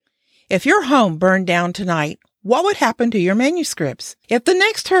If your home burned down tonight, what would happen to your manuscripts? If the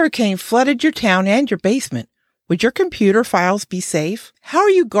next hurricane flooded your town and your basement, would your computer files be safe? How are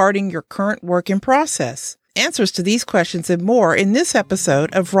you guarding your current work in process? Answers to these questions and more in this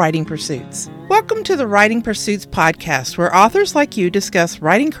episode of Writing Pursuits. Welcome to the Writing Pursuits podcast, where authors like you discuss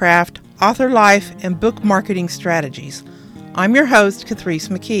writing craft, author life, and book marketing strategies. I'm your host, Catrice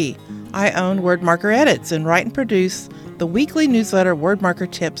McKee. I own Wordmarker Edits and write and produce the weekly newsletter Wordmarker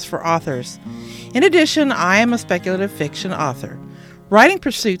Tips for Authors. In addition, I am a speculative fiction author. Writing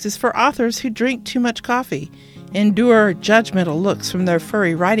Pursuits is for authors who drink too much coffee, endure judgmental looks from their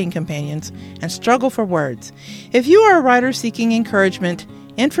furry writing companions, and struggle for words. If you are a writer seeking encouragement,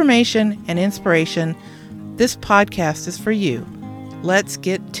 information, and inspiration, this podcast is for you. Let's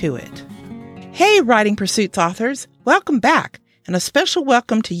get to it. Hey, Writing Pursuits authors, welcome back, and a special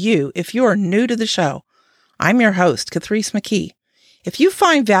welcome to you if you are new to the show. I'm your host, Catrice McKee. If you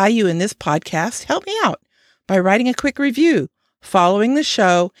find value in this podcast, help me out by writing a quick review, following the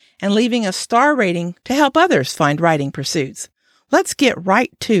show, and leaving a star rating to help others find Writing Pursuits. Let's get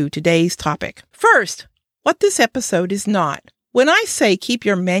right to today's topic. First, what this episode is not. When I say keep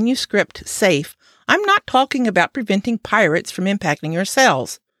your manuscript safe, I'm not talking about preventing pirates from impacting your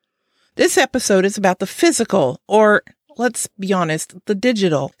sales. This episode is about the physical, or let's be honest, the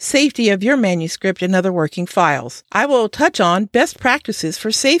digital safety of your manuscript and other working files. I will touch on best practices for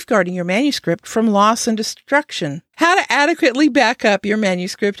safeguarding your manuscript from loss and destruction, how to adequately back up your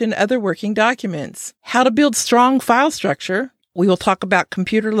manuscript and other working documents, how to build strong file structure. We will talk about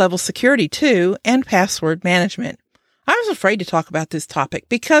computer level security too, and password management. I was afraid to talk about this topic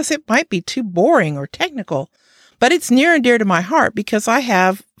because it might be too boring or technical, but it's near and dear to my heart because I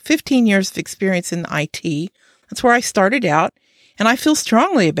have 15 years of experience in IT. That's where I started out, and I feel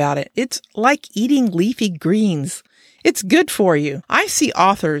strongly about it. It's like eating leafy greens. It's good for you. I see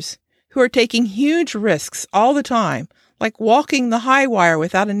authors who are taking huge risks all the time, like walking the high wire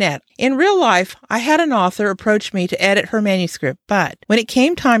without a net. In real life, I had an author approach me to edit her manuscript, but when it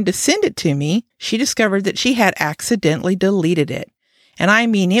came time to send it to me, she discovered that she had accidentally deleted it. And I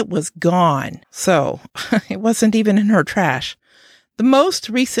mean, it was gone. So it wasn't even in her trash. The most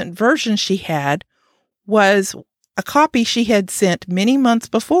recent version she had was a copy she had sent many months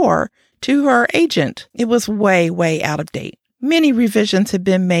before to her agent. It was way out of date. Many revisions had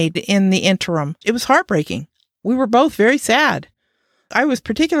been made in the interim. It was heartbreaking. We were both very sad. I was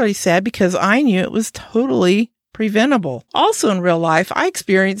particularly sad because I knew it was totally preventable. Also in real life, I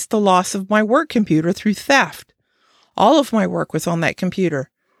experienced the loss of my work computer through theft. All of my work was on that computer.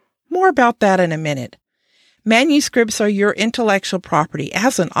 More about that in a minute. Manuscripts are your intellectual property.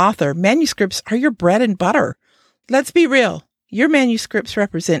 As an author, manuscripts are your bread and butter. Let's be real. Your manuscripts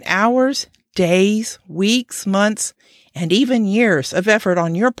represent hours, days, weeks, months, and even years of effort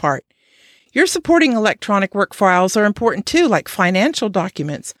on your part. Your supporting electronic work files are important too, like financial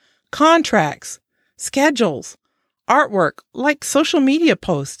documents, contracts, schedules, artwork, like social media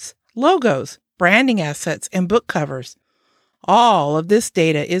posts, logos, branding assets, and book covers. All of this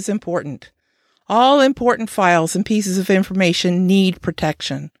data is important. All important files and pieces of information need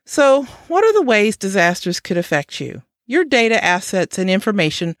protection. So, what are the ways disasters could affect you? Your data assets and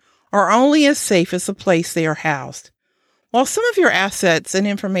information are only as safe as the place they are housed. While some of your assets and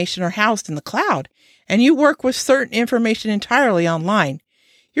information are housed in the cloud, and you work with certain information entirely online,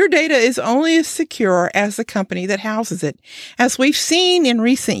 your data is only as secure as the company that houses it. As we've seen in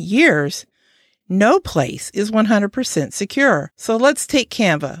recent years, no place is 100% secure. So let's take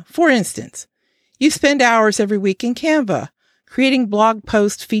Canva, for instance. You spend hours every week in Canva, creating blog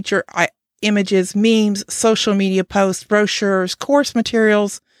posts, feature images, memes, social media posts, brochures, course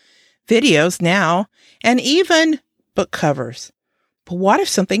materials, videos now, and even book covers. But what if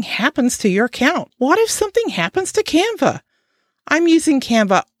something happens to your account? What if something happens to Canva? I'm using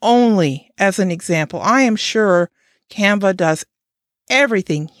Canva only as an example. I am sure Canva does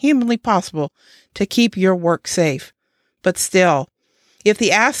everything humanly possible to keep your work safe. But still, if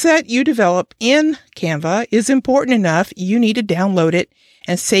the asset you develop in Canva is important enough, you need to download it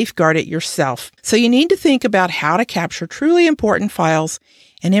and safeguard it yourself. So you need to think about how to capture truly important files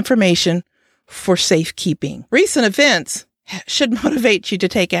and information for safekeeping. Recent events should motivate you to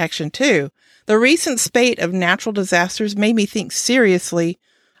take action too. The recent spate of natural disasters made me think seriously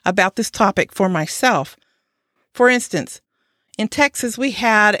about this topic for myself. For instance, in Texas, we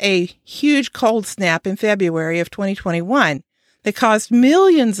had a huge cold snap in February of 2021. That caused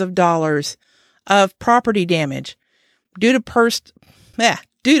millions of dollars of property damage due to burst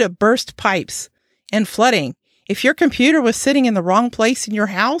pipes and flooding. If your computer was sitting in the wrong place in your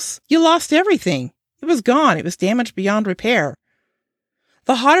house, you lost everything. It was gone. It was damaged beyond repair.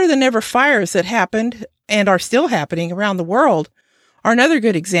 The hotter than ever fires that happened and are still happening around the world are another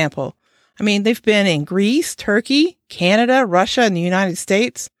good example. I mean, they've been in Greece, Turkey, Canada, Russia, and the United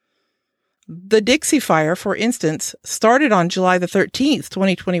States. The Dixie Fire, for instance, started on July the 13th,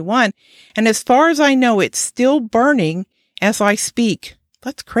 2021, and as far as I know, it's still burning as I speak.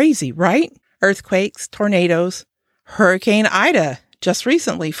 That's crazy, right? Earthquakes, tornadoes. Hurricane Ida just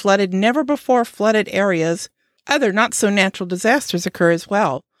recently flooded never-before-flooded areas. Other not-so-natural disasters occur as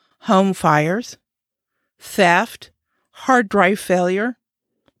well. Home fires, theft, hard drive failure,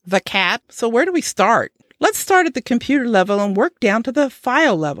 the cat. So where do we start? Let's start at the computer level and work down to the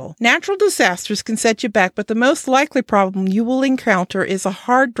file level. Natural disasters can set you back, but the most likely problem you will encounter is a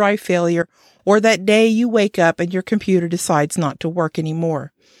hard drive failure or that day you wake up and your computer decides not to work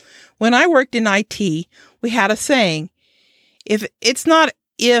anymore. When I worked in IT, we had a saying, it's not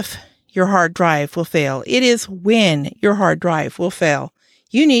if your hard drive will fail, it is when your hard drive will fail.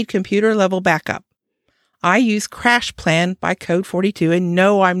 You need computer level backup. I use CrashPlan by Code42, and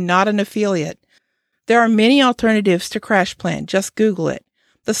no, I'm not an affiliate. There are many alternatives to CrashPlan. Just Google it.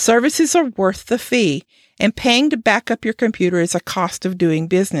 The services are worth the fee, and paying to back up your computer is a cost of doing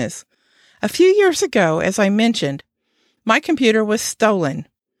business. A few years ago, as I mentioned, my computer was stolen.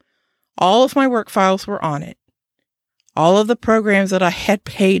 All of my work files were on it. All of the programs that I had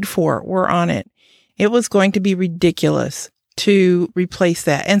paid for were on it. It was going to be ridiculous to replace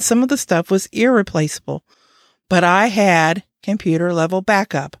that, and some of the stuff was irreplaceable. But I had computer level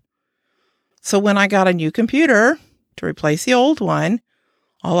backup. So when I got a new computer to replace the old one,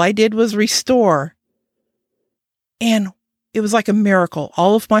 all I did was restore. And it was like a miracle.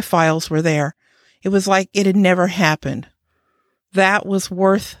 All of my files were there. It was like it had never happened. That was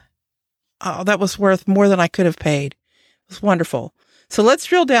worth more than I could have paid. It was wonderful. So let's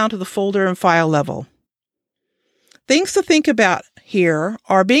drill down to the folder and file level. Things to think about here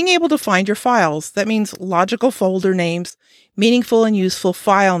are being able to find your files. That means logical folder names, meaningful and useful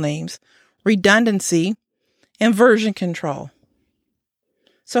file names, redundancy, and version control.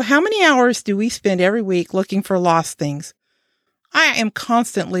 So how many hours do we spend every week looking for lost things? I am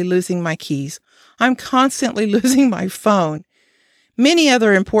constantly losing my keys. I'm constantly losing my phone. Many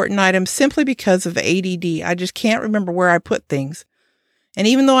other important items simply because of ADD. I just can't remember where I put things. And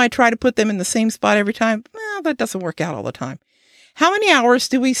even though I try to put them in the same spot every time, that doesn't work out all the time. How many hours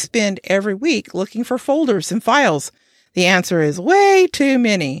do we spend every week looking for folders and files? The answer is way too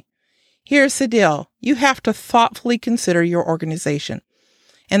many. Here's the deal. You have to thoughtfully consider your organization.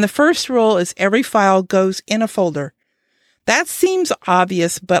 And the first rule is every file goes in a folder. That seems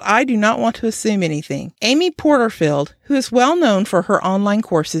obvious, but I do not want to assume anything. Amy Porterfield, who is well known for her online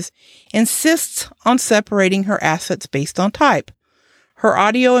courses, insists on separating her assets based on type. Her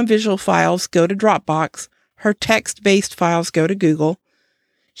audio and visual files go to Dropbox. Her text-based files go to Google.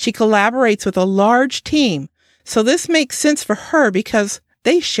 She collaborates with a large team, so this makes sense for her because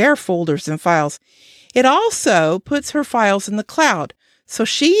they share folders and files. It also puts her files in the cloud, so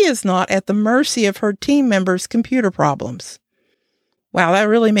she is not at the mercy of her team members' computer problems. Wow, that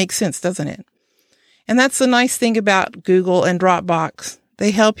really makes sense, doesn't it? And that's the nice thing about Google and Dropbox. They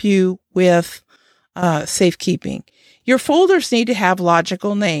help you with safekeeping. Your folders need to have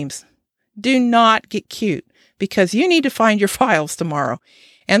logical names. Do not get cute because you need to find your files tomorrow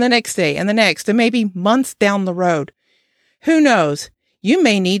and the next day and the next and maybe months down the road. Who knows? You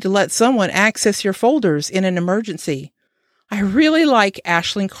may need to let someone access your folders in an emergency. I really like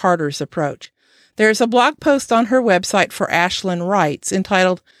Ashlyn Carter's approach. There's a blog post on her website for Ashlyn Writes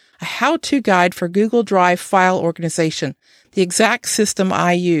entitled A How-To Guide for Google Drive File Organization, the exact system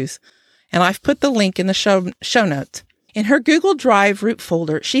I use. And I've put the link in the show notes. In her Google Drive root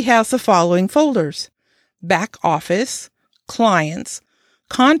folder, she has the following folders: Back Office, Clients,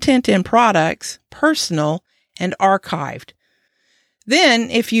 Content and Products, Personal, and Archived. Then,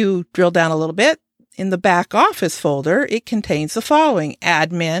 if you drill down a little bit, in the Back Office folder, it contains the following: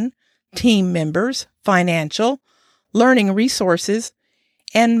 Admin, Team Members, Financial, Learning Resources,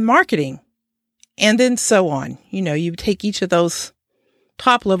 and Marketing. And then so on. You take each of those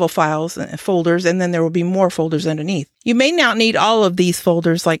top level files and folders, and then there will be more folders underneath. You may not need all of these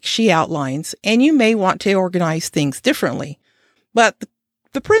folders like she outlines, and you may want to organize things differently. But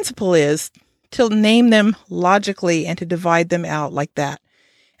the principle is to name them logically and to divide them out like that.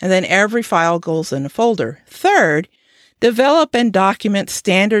 And then every file goes in a folder. Third, develop and document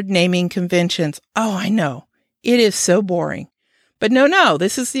standard naming conventions. Oh, I know. It is so boring. But no,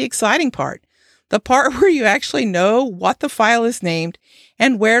 this is the exciting part. The part where you actually know what the file is named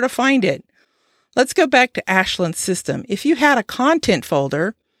and where to find it. Let's go back to Ashlyn's system. If you had a content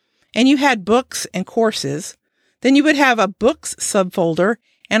folder and you had books and courses, Then you would have a Books subfolder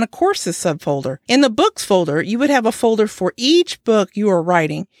and a Courses subfolder. In the Books folder, you would have a folder for each book you are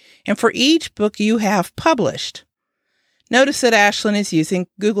writing and for each book you have published. Notice that Ashlyn is using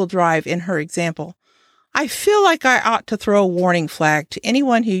Google Drive in her example. I feel like I ought to throw a warning flag to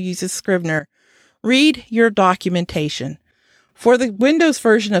anyone who uses Scrivener. Read your documentation. For the Windows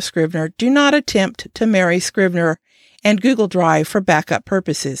version of Scrivener, do not attempt to marry Scrivener and Google Drive for backup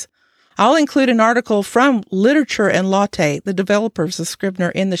purposes. I'll include an article from Literature and Latte, the developers of Scrivener,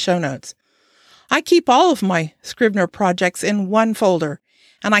 in the show notes. I keep all of my Scrivener projects in one folder,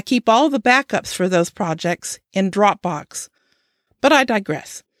 and I keep all of the backups for those projects in Dropbox. But I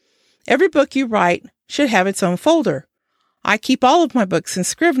digress. Every book you write should have its own folder. I keep all of my books in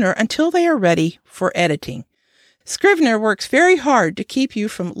Scrivener until they are ready for editing. Scrivener works very hard to keep you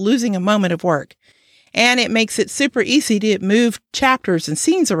from losing a moment of work, and it makes it super easy to move chapters and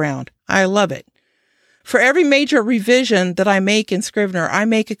scenes around. I love it. For every major revision that I make in Scrivener, I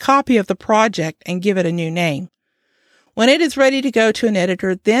make a copy of the project and give it a new name. When it is ready to go to an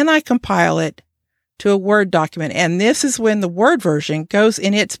editor, then I compile it to a Word document, and this is when the Word version goes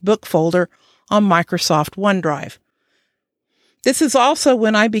in its book folder on Microsoft OneDrive. This is also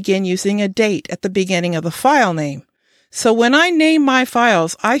when I begin using a date at the beginning of the file name. So when I name my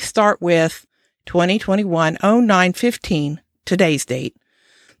files, I start with 2021-09-15, today's date,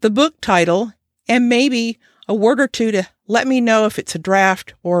 the book title, and maybe a word or two to let me know if it's a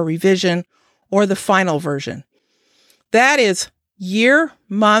draft or a revision or the final version. That is year,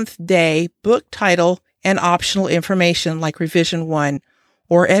 month, day, book title, and optional information like revision 1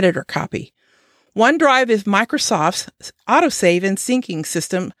 or editor copy. OneDrive is Microsoft's autosave and syncing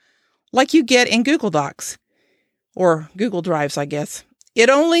system like you get in Google Docs, or Google Drives, I guess. It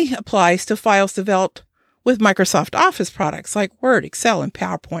only applies to files developed with Microsoft Office products like Word, Excel, and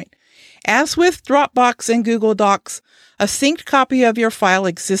PowerPoint. As with Dropbox and Google Docs, a synced copy of your file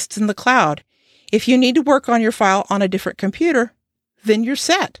exists in the cloud. If you need to work on your file on a different computer, then you're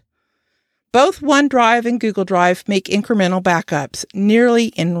set. Both OneDrive and Google Drive make incremental backups nearly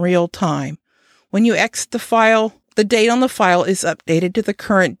in real time. When you exit the file, the date on the file is updated to the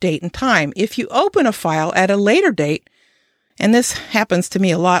current date and time. If you open a file at a later date, and this happens to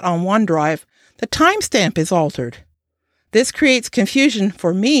me a lot on OneDrive, the timestamp is altered. This creates confusion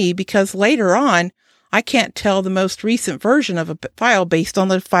for me because later on, I can't tell the most recent version of a file based on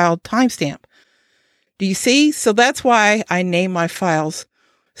the file timestamp. Do you see? So that's why I name my files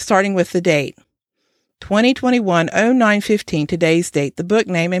starting with the date. 2021-09-15, today's date, the book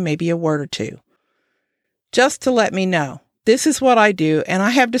name, and maybe a word or two. Just to let me know. This is what I do, and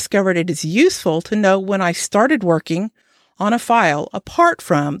I have discovered it is useful to know when I started working on a file apart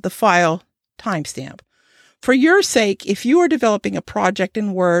from the file timestamp. For your sake, if you are developing a project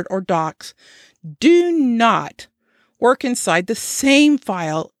in Word or Docs, do not work inside the same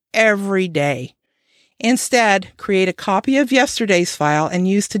file every day. Instead, create a copy of yesterday's file and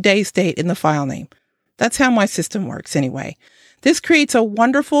use today's date in the file name. That's how my system works anyway. This creates a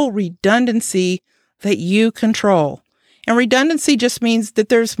wonderful redundancy that you control. And redundancy just means that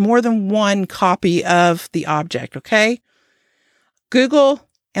there's more than one copy of the object, okay? Google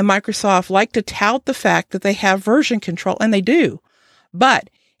and Microsoft like to tout the fact that they have version control, and they do. But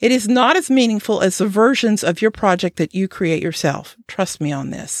it is not as meaningful as the versions of your project that you create yourself. Trust me on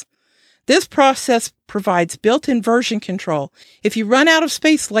this. This process provides built-in version control. If you run out of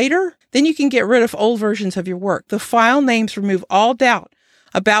space later, then you can get rid of old versions of your work. The file names remove all doubt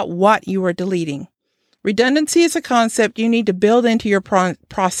about what you are deleting. Redundancy is a concept you need to build into your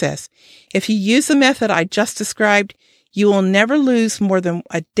process. If you use the method I just described, you will never lose more than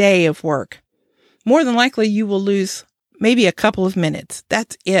a day of work. More than likely, you will lose maybe a couple of minutes.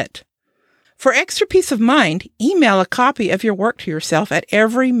 That's it. For extra peace of mind, email a copy of your work to yourself at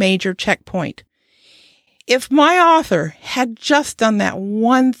every major checkpoint. If my author had just done that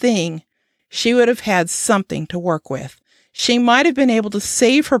one thing, she would have had something to work with. She might have been able to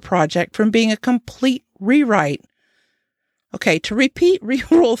save her project from being a complete rewrite. Okay, to repeat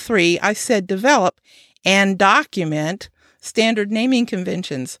Rule 3, I said develop and document standard naming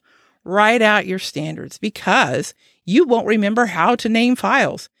conventions. Write out your standards because you won't remember how to name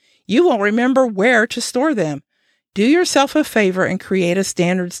files. You won't remember where to store them. Do yourself a favor and create a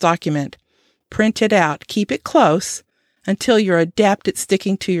standards document. Print it out. Keep it close until you're adept at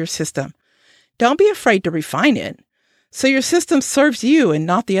sticking to your system. Don't be afraid to refine it so your system serves you and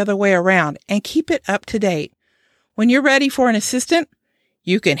not the other way around, and keep it up to date. When you're ready for an assistant,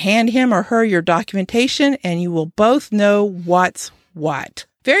 you can hand him or her your documentation and you will both know what's what.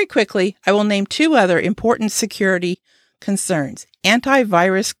 Very quickly, I will name two other important security concerns.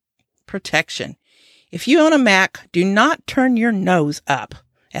 Antivirus protection. If you own a Mac, do not turn your nose up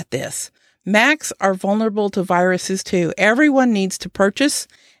at this. Macs are vulnerable to viruses too. Everyone needs to purchase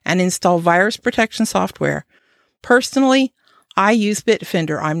and install virus protection software. Personally, I use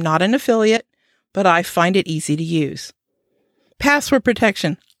Bitdefender. I'm not an affiliate, but I find it easy to use. Password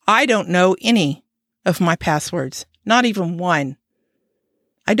protection. I don't know any of my passwords, not even one.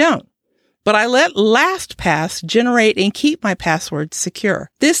 I don't. But I let LastPass generate and keep my passwords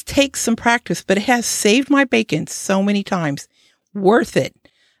secure. This takes some practice, but it has saved my bacon so many times. Worth it.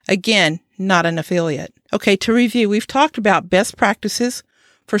 Again, not an affiliate. Okay, to review, we've talked about best practices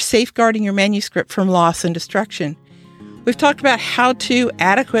for safeguarding your manuscript from loss and destruction. We've talked about how to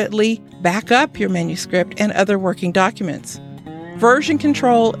adequately back up your manuscript and other working documents. Version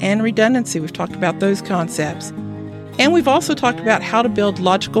control and redundancy, we've talked about those concepts. And we've also talked about how to build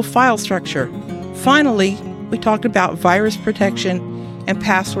logical file structure. Finally, we talked about virus protection and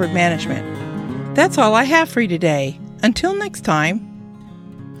password management. That's all I have for you today. Until next time.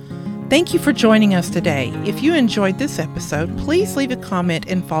 Thank you for joining us today. If you enjoyed this episode, please leave a comment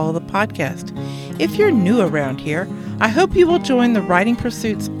and follow the podcast. If you're new around here, I hope you will join the Writing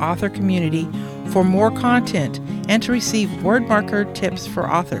Pursuits author community for more content and to receive WordMarker tips for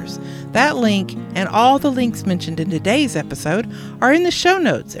authors. That link and all the links mentioned in today's episode are in the show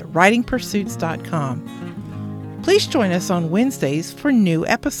notes at writingpursuits.com. Please join us on Wednesdays for new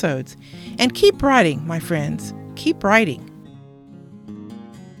episodes. And keep writing, my friends. Keep writing.